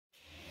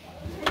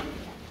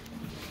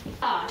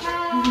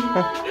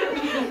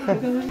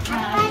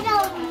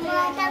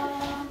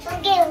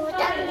저게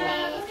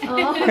우단네.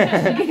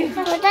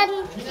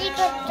 우단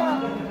찍었죠.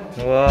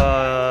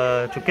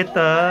 우와,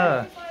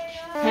 좋겠다.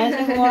 잘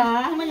살고 와.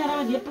 할머니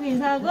할아버지 예쁘게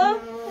인사하고.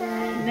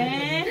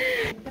 네.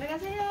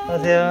 들어가세요.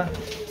 안녕하세요.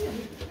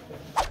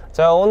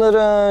 자,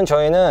 오늘은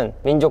저희는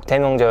민족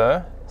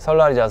대명절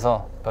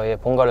설날이라서 저희의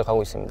본가를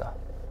가고 있습니다.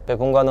 저희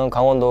본가는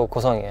강원도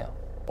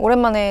고성이에요.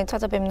 오랜만에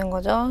찾아뵙는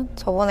거죠.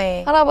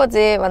 저번에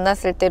할아버지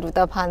만났을 때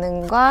루다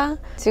반응과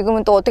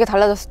지금은 또 어떻게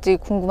달라졌을지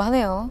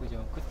궁금하네요.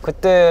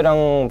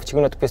 그때랑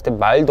지금이랑 또 비슷해.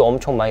 말도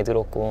엄청 많이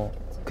들었고,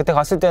 그때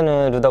갔을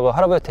때는 루다가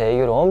할아버지한테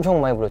애교를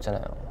엄청 많이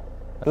부렸잖아요.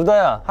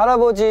 루다야,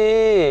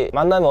 할아버지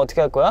만나면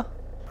어떻게 할 거야?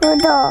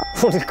 울어.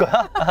 울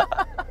거야?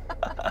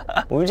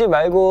 울지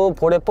말고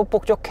볼에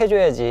뽁뽁 쪽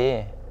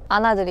해줘야지.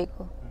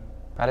 안아드리고.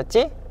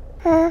 알았지?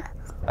 응.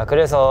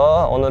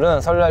 그래서 오늘은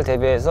설날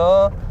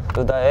대비해서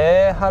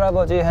루다의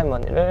할아버지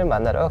할머니를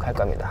만나러 갈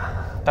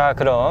겁니다. 자,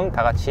 그럼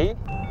다 같이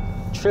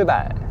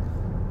출발.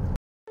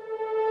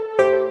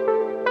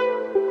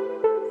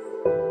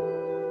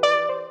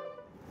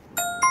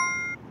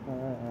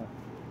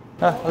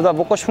 야, 루다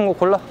먹고 싶은 거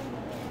골라.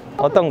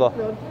 어떤 거?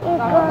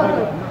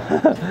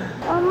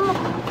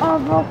 엄마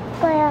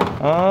먹어요.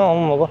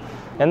 엄마 먹어.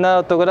 옛날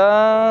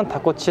핫도그랑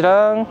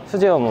닭꼬치랑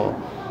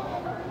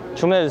수제어묵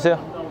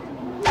주문해주세요.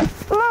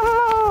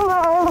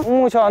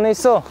 저 안에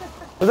있어.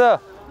 루다,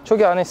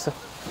 저기 안에 있어.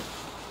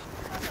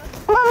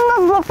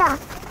 엄마 보다.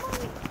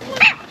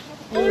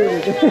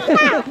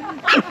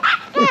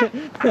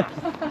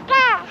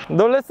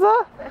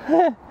 놀랬어?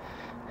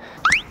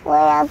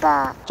 뭐야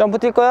봐. 점프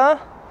뛸 거야?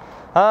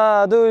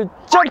 하나, 둘,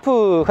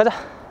 점프! 가자.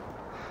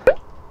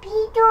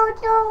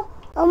 비도도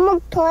너무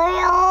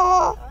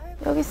더요.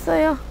 여기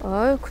있어요.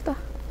 어이 크다.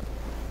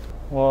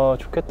 와,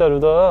 좋겠다,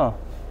 루다.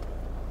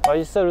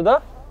 맛있어,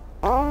 루다?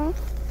 응.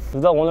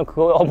 루다 오늘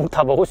그거 어묵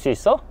다 먹을 수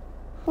있어?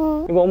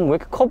 응. 이거 어묵 왜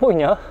이렇게 커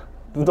보이냐?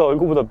 루다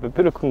얼굴보다 몇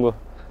배를 큰 거.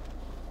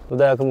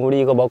 루다야, 그럼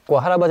우리 이거 먹고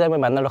할아버지 할머니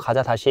만나러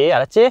가자, 다시.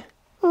 알았지?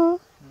 응.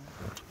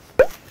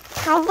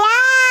 가자.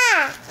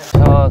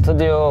 자,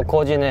 드디어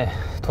거진에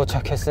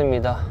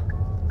도착했습니다.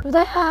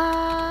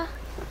 루다야,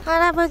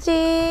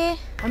 할아버지.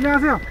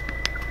 안녕하세요.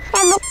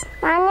 새복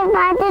많이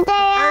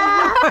받으세요.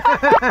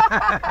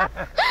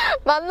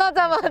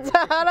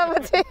 만나자마자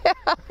할아버지.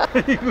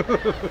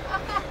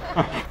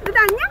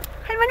 루다 안녕?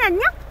 할머니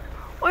안녕?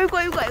 어이구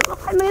어이구 어이구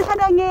할머니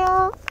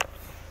사랑해요.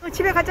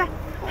 집에 가자.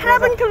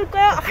 할아버지한테 올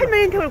거야?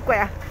 할머니한테 올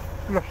거야?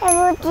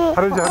 할아버지.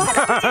 할아버지.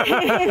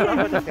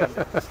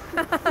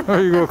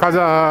 아이고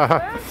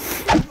가자.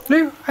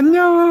 네, 안녕.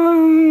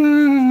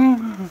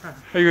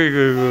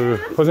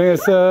 아이고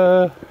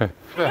고생했어.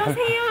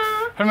 안녕하세요.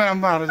 할머니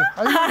한번 안아줘.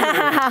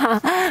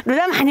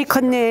 루다 많이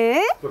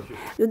컸네.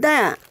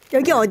 루다야,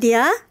 여기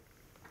어디야?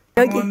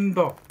 여기.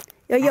 강원도.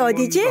 여기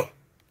어디지?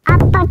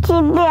 아빠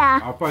집이야.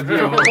 아빠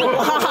집이요.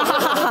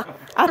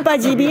 아빠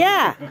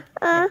집이야?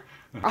 응.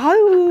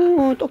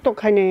 아유,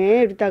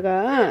 똑똑하네,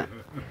 루다가.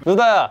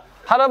 루다야,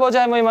 할아버지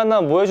할머니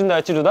만나면 뭐 해준다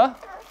했지, 루다?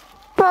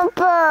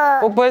 뽀뽀.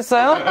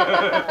 뽀뽀했어요?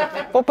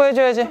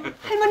 뽀뽀해줘야지.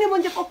 할머니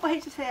먼저 뽀뽀해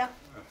주세요.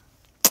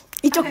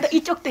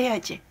 이쪽도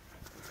해야지.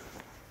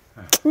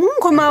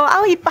 고마워.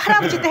 아우 이뻐.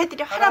 할아버지도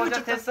해드려.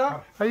 할아버지도.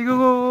 했어?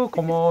 아이고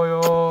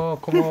고마워요.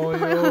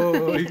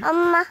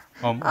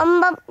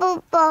 엄마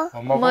뽀뽀.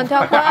 엄마한테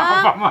할 거야?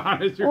 엄마만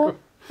안 해주고.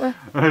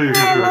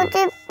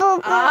 할아버지 뽀뽀.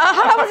 아,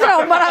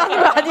 할아버지랑 엄마랑 하는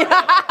거 아니야?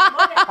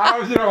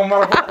 할아버지랑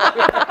엄마랑.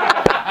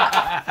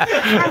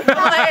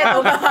 너가 해,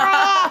 너가.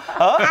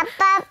 아빠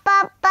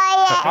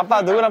뽀뽀해.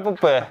 아빠 누구랑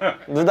뽀뽀해?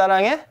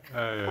 루다랑 해?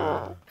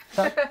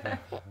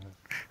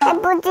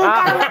 아버지랑.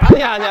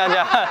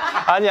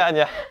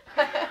 아니야.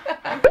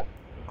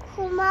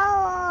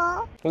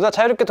 고마워. 루다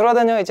자유롭게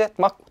돌아다녀. 이제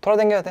막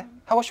돌아다녀야 돼.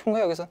 하고 싶은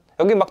거야 여기서.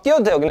 여기 막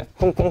뛰어도 돼. 여기는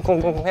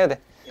쿵쿵쿵쿵 해야 돼.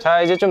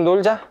 자, 이제 좀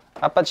놀자.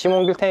 아빠 짐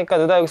옮길 테니까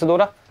루다 여기서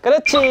놀아.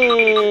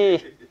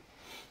 그렇지.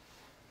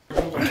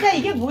 루다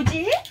이게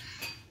뭐지?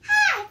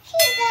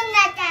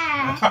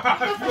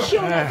 시원하다.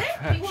 시원하네?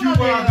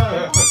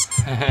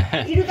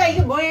 이루가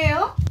이게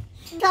뭐예요?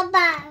 수박.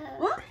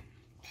 어?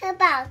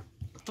 수박.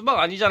 수박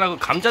아니잖아. 그거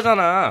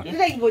감자잖아.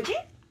 이루가 이게 뭐지?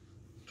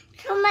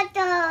 토마토.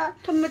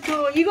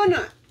 토마토. 이거는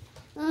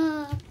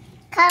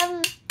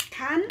감.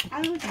 간.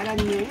 아유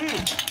잘했네.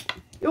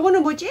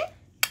 요거는 뭐지?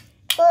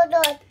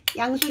 버섯.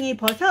 양송이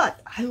버섯.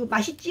 아유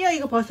맛있지요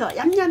이거 버섯.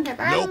 얌얌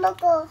해봐. 안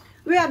먹어.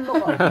 왜 안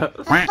먹어?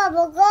 아빠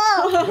먹어.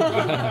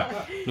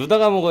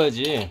 루다가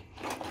먹어야지.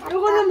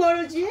 요거는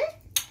뭐지?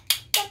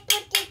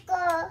 떡볶이거.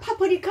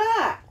 파프리카.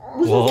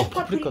 무슨 와, 색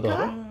파프리카?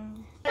 파프리카다.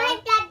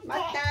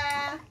 맞다.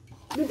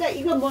 루다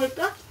이거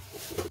뭘까?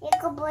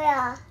 이거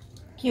뭐야?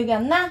 기억이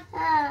안 나?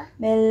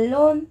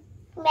 멜론.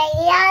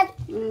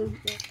 멜론.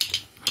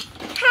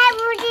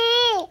 할아버지.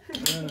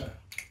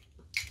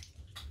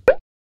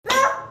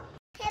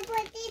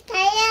 할아버지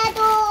다이아도.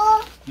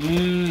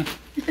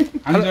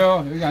 앉아.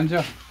 여기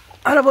앉아.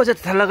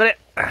 할아버지한테 달라 그래.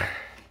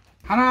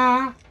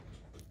 하나.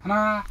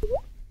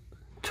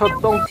 첫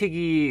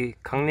뻥튀기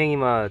강냉이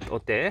맛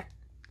어때?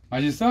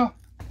 맛있어?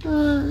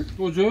 응.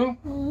 또 줘요?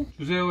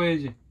 주세요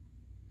해야지.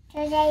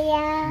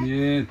 주세요.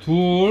 예,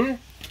 둘.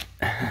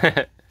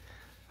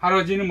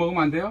 할아버지는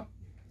먹으면 안 돼요?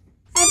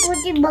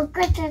 할아버지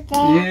먹고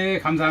주세요. 예,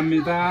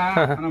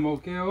 감사합니다. 하나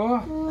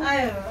먹을게요.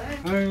 아유.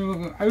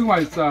 아이고, 아이고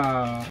맛있어.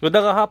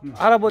 루다가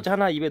할아버지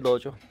하나 입에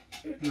넣어줘.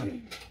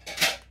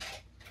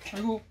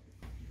 아이고,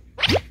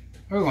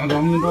 아이고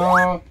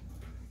감사합니다.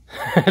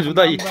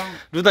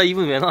 루다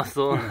입은 왜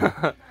나왔어?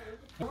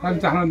 나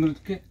진짜 하나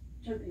넣어줄게.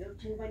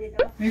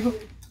 이거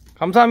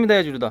감사합니다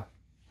해야지 루다.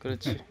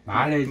 그렇지.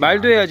 말해야지.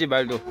 말도 해야지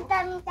말도.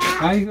 감사합니다.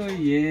 아이고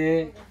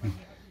예.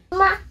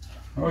 엄마.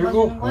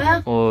 아이고.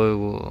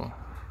 어이구.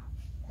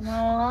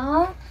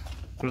 고마워.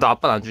 루다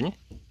아빠는 안 주니?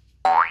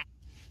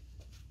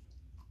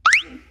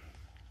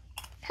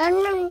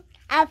 저는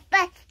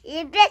아빠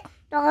입에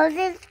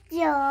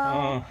넣으십시오.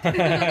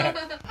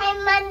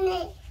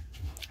 할머니.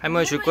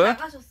 할머니 줄 거야?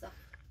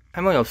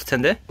 할머니 없을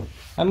텐데.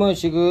 할머니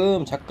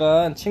지금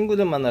잠깐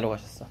친구들 만나러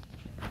가셨어.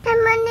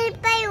 할머니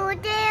빨리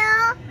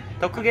오세요.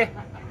 더 크게.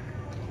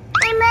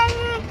 할머니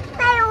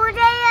빨리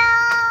오세요.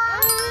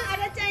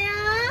 알았어요.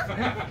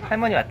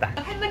 할머니 왔다.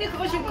 할머니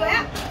그거 줄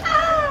거야?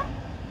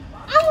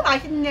 아우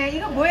맛있네.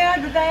 이거 뭐야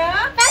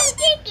루다야?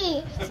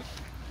 빵튀기.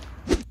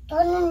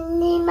 저는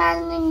니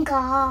많은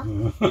거.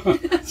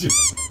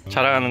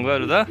 자랑하는 거야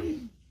루다?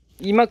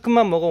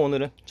 이만큼만 먹어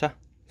오늘은. 자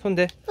손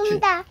대.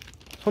 혼자.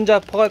 혼자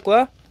퍼갈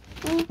거야?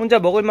 혼자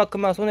먹을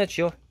만큼만 손에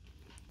쥐어.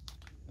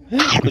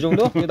 그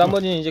정도?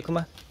 나머지는 이제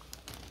그만.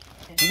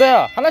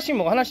 루다야 하나씩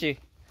먹어 하나씩.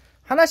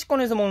 하나씩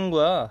꺼내서 먹는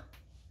거야.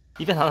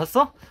 입에 다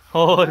넣었어?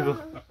 어이구.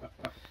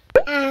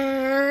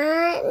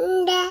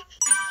 안 돼.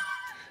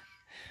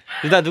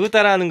 루다 누구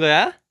따라하는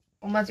거야?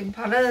 엄마 지금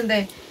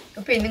바르는데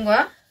옆에 있는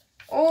거야?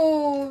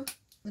 오,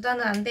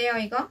 루다는 안 돼요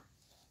이거?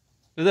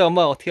 루다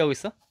엄마가 어떻게 하고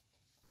있어?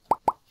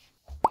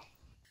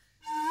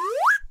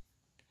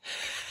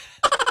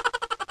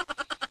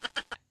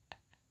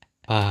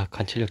 아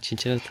관찰력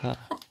진짜 좋다.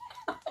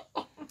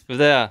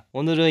 루다야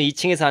오늘은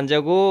 2층에서 안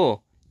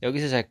자고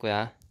여기서 잘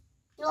거야.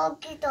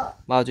 여기도.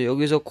 맞아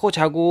여기서 코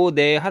자고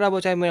내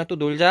할아버지 할머니랑 또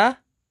놀자.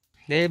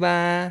 내일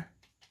봐.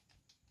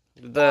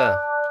 루다야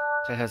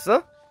잘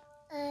잤어?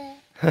 응.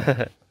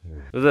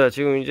 루다야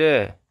지금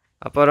이제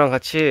아빠랑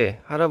같이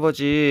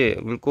할아버지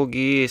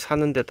물고기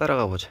사는 데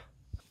따라가 보자.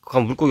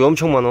 거기 물고기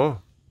엄청 많어.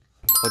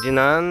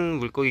 거진한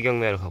물고기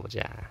경매하러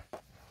가보자.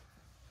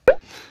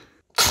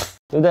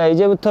 루다야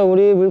이제부터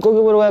우리 물고기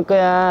보러 갈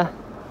거야.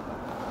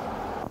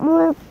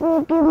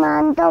 물고기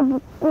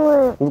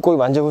만져볼게. 물고기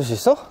만져볼 수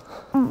있어?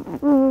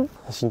 응.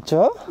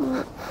 진짜?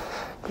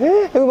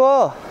 이거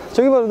봐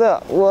저기 봐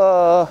루다야.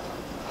 우와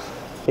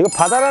이거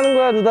바다라는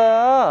거야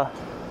루다야.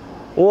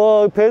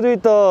 우와 배도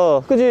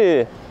있다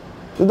그지?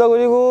 루다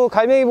그리고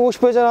갈매기 보고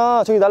싶어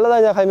했잖아. 저기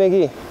날아다니냐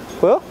갈매기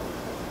보여?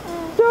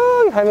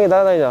 저기 갈매기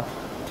날아다니냐.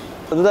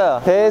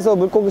 루다야 배에서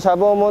물고기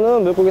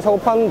잡아오면은 물고기 사고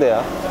파는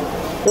데야.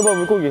 이거 봐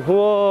물고기.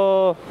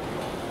 우와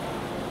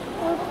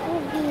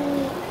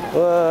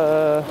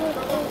우와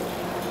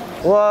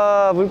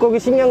우와 물고기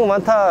신기한 거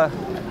많다.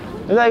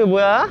 루다 이거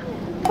뭐야?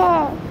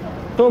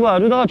 또 봐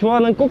루다가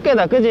좋아하는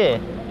꽃게다 그지?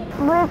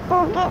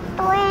 물고기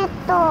또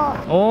있어.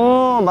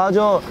 어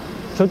맞아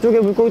저쪽에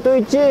물고기 또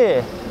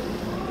있지?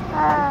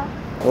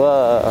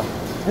 와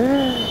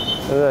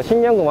루다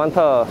신기한 거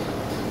많다.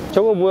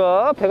 저거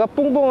뭐야? 배가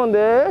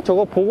뽕뽕한데?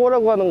 저거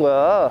보고라고 하는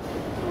거야.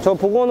 저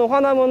보고는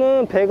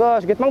화나면은 배가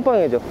저렇게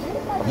빵빵해져.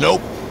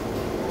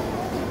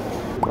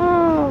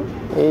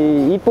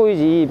 응. 입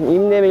보이지? 입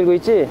내밀고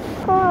있지?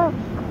 이거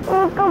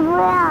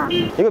뭐야?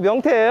 이거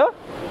명태예요?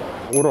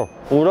 울어.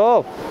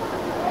 우럭.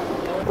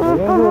 이거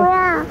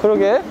뭐야?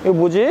 그러게 이거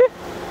뭐지?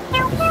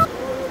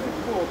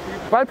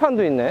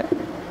 빨판도 있네.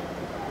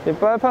 이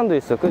빨판도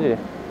있어 그지?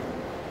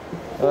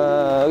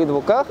 와 여기도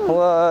볼까?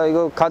 와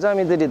이거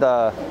가자미들이다.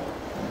 와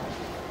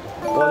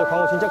저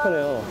광어 진짜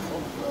크네요.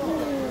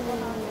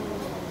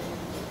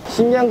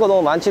 신기한 거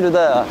너무 많지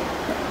루다야.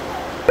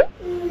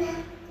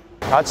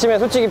 아침에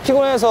솔직히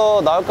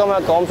피곤해서 나올까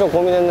말까 엄청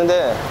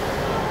고민했는데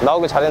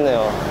나오길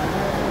잘했네요.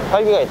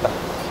 활기가 있다.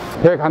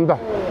 배 간다.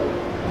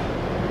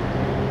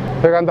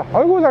 배 간다.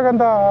 아이고 잘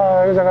간다.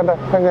 아이고 잘 간다.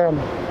 잘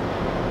간다.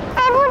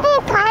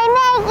 할머니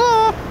갈매기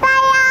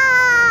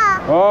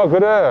있어요. 어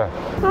그래.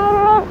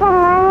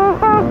 갈매기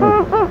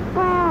만져보고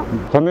싶어.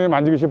 전능이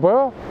만지고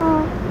싶어요?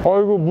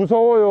 아이고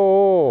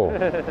무서워요.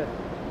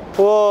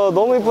 우와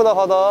너무 이쁘다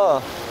바다.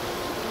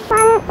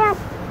 반짝.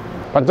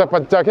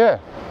 반짝반짝해.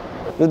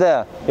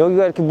 루다야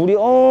여기가 이렇게 물이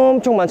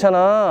엄청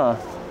많잖아.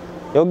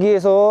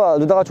 여기에서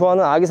루다가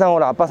좋아하는 아기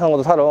상어랑 아빠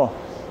상어도 살아.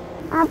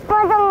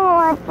 아빠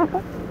정말 어떻게?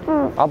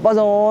 아빠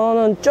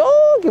상어는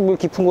저기 물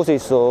깊은 곳에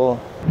있어.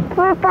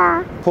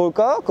 볼까?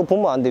 볼까? 그거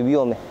보면 안 돼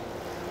위험해.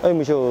 아이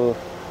무서워.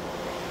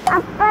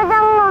 아빠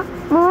정말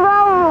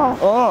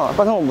무서워.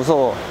 아빠 상어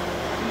무서워.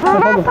 누가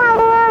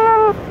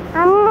타면은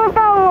안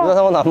무서워. 루다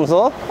상어는 안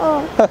무서워?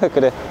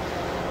 그래.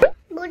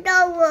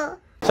 무서워.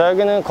 자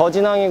여기는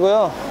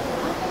거진항이고요.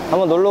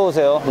 한번 놀러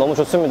오세요. 너무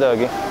좋습니다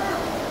여기.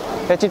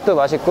 횟집도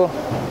맛있고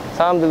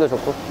사람들도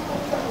좋고.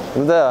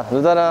 루다야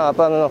루다랑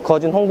아빠는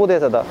거진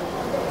홍보대사다.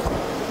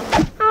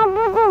 할머니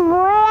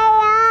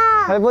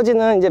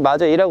할아버지는 이제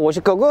마저 일하고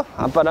오실 거고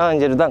아빠랑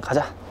이제 루다랑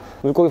가자.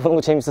 물고기 보는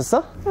거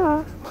재밌었어?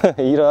 응.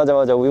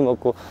 일어나자마자 우유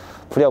먹고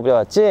부랴부랴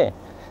왔지?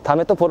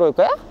 다음에 또 보러 올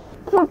거야?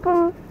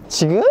 지금.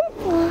 지금?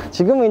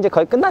 지금은 이제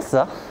거의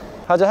끝났어.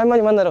 가자,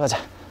 할머니 만나러 가자.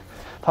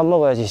 밥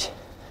먹어야지 이제.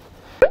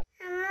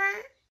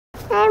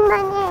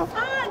 할머니,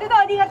 아,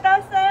 누나 어디 갔다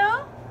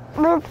왔어요?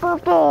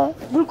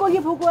 물고기.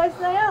 물고기 보고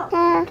왔어요?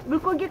 응.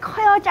 물고기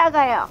커요,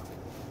 작아요?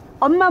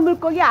 엄마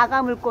물고기,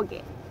 아가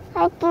물고기.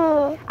 아기.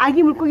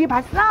 아기 물고기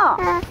봤어?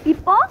 응.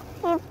 이뻐?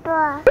 예뻐.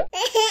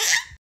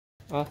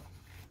 아.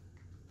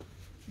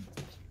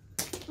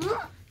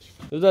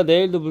 루다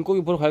내일도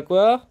물고기 보러 갈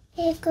거야?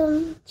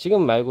 지금.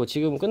 지금 말고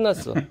지금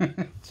끝났어.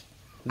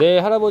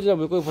 내일 할아버지랑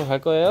물고기 보러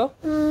갈 거예요?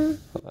 응.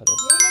 알았어.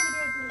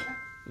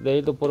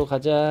 내일도 보러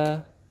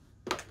가자.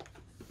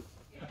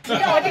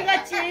 누나 어디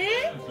갔지?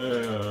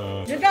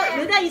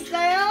 누나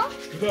있어요?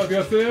 누나 어디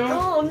갔어요?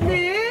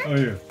 없네.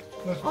 예.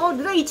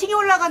 누나 2층에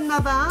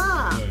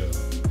올라갔나봐.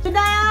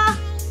 누나야.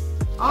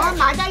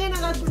 마당에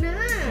나갔구나.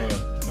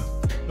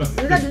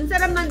 누나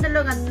눈사람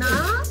만들러 갔나?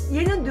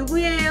 얘는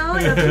누구예요?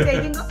 옆에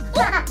애긴 거?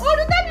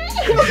 누나네!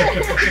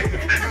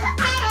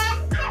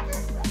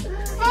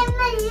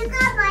 할머니, 이거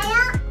봐요.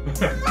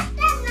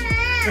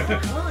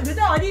 엄마잖아.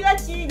 누나 어디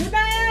갔지?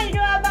 누나야, 이리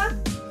와봐.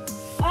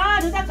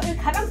 누나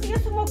가방 속에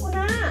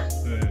숨었구나.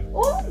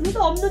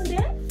 누나 없는데?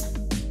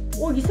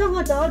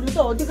 이상하다.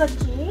 누나 어디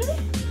갔지?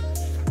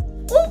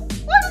 누나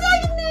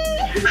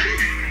있네!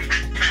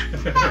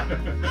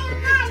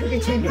 저게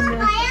재밌네.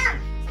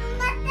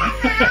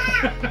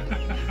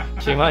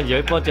 지금 한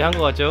 10번째 한 거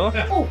같죠?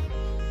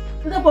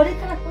 누나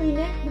머리카락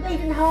보이네. 누나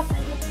이리 나와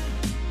빨리.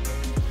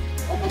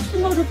 꼭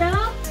숨어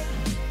누나.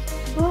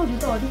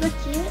 누나 어디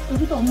갔지?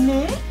 여기도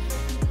없네.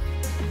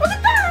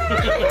 됐다!